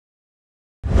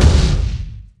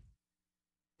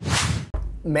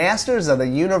Masters of the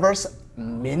Universe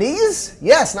minis?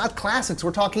 Yes, not classics,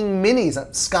 we're talking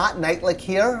minis. Scott Knightlick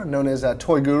here, known as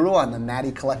Toy Guru on the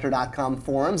MattyCollector.com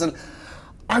forums, and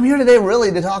I'm here today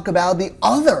really to talk about the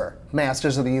other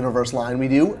Masters of the Universe line we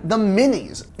do, the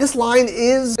minis. This line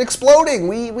is exploding.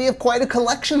 We have quite a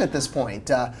collection at this point.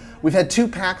 We've had 2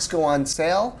 packs go on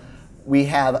sale. We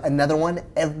have another one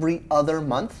every other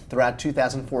month throughout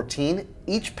 2014.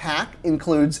 Each pack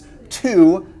includes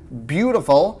 2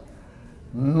 beautiful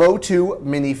Motu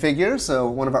minifigures, so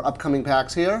one of our upcoming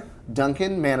packs here,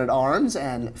 Duncan, Man-at-Arms,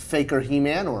 and Faker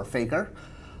He-Man, or Faker.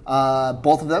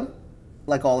 Both of them,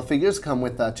 like all the figures, come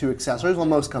with 2 accessories. Well,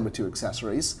 most come with 2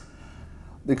 accessories.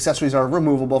 The accessories are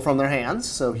removable from their hands,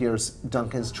 so here's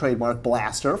Duncan's trademark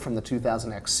blaster from the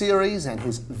 2000X series and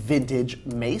his vintage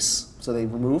mace, so they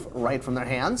remove right from their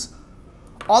hands.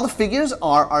 All the figures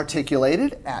are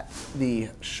articulated at the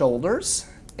shoulders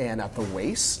and at the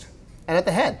waist and at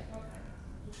the head.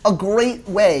 A great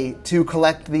way to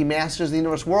collect the Masters of the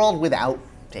Universe world without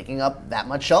taking up that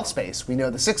much shelf space. We know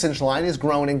the 6-inch line is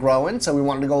growing and growing, so we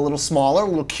wanted to go a little smaller, a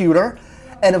little cuter.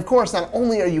 And of course, not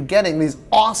only are you getting these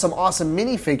awesome, awesome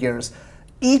minifigures,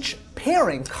 each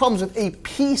pairing comes with a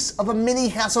piece of a mini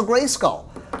Hassel Grayskull.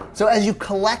 So as you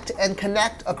collect and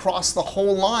connect across the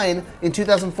whole line in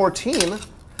 2014,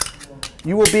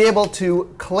 you will be able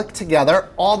to click together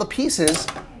all the pieces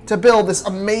to build this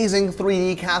amazing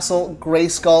 3D Hassel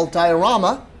Grayskull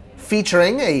diorama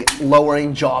featuring a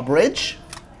lowering jaw bridge.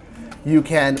 You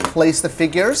can place the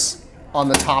figures on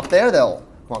the top there. They'll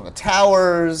go on the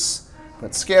towers,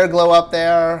 put Scareglow up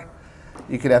there.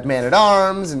 You could have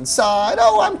Man-at-Arms inside.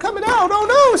 Oh, I'm coming out. Oh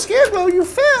no, Scareglow, you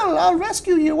fell. I'll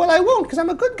rescue you. Well, I won't because I'm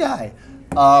a good guy.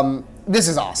 This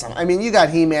is awesome. I mean, you got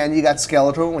He-Man, you got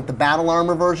Skeletor with the battle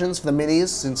armor versions for the minis,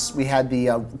 since we had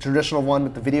the traditional one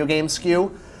with the video game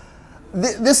SKU.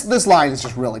 This line is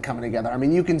just really coming together. I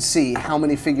mean, you can see how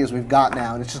many figures we've got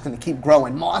now, and it's just going to keep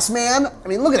growing. Moss Man, I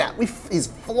mean, look at that. He's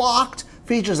flocked,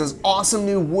 features this awesome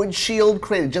new wood shield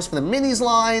created just for the minis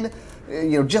line.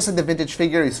 You know, just like the vintage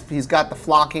figure, he's got the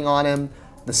flocking on him,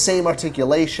 the same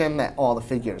articulation that all the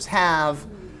figures have.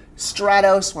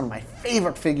 Stratos, one of my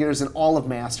favorite figures in all of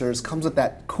Masters, comes with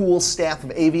that cool staff of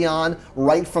Avion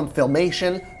right from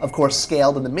Filmation, of course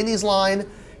scaled in the minis line.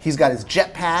 He's got his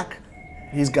jetpack.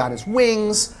 He's got his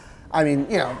wings. I mean,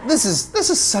 you know, this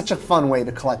is such a fun way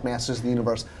to collect Masters of the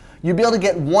Universe. You'll be able to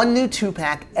get one new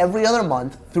 2-pack every other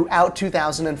month throughout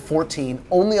 2014,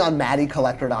 only on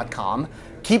MattyCollector.com.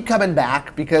 Keep coming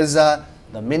back because the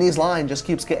minis line just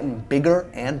keeps getting bigger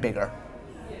and bigger.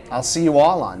 I'll see you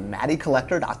all on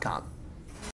MattyCollector.com.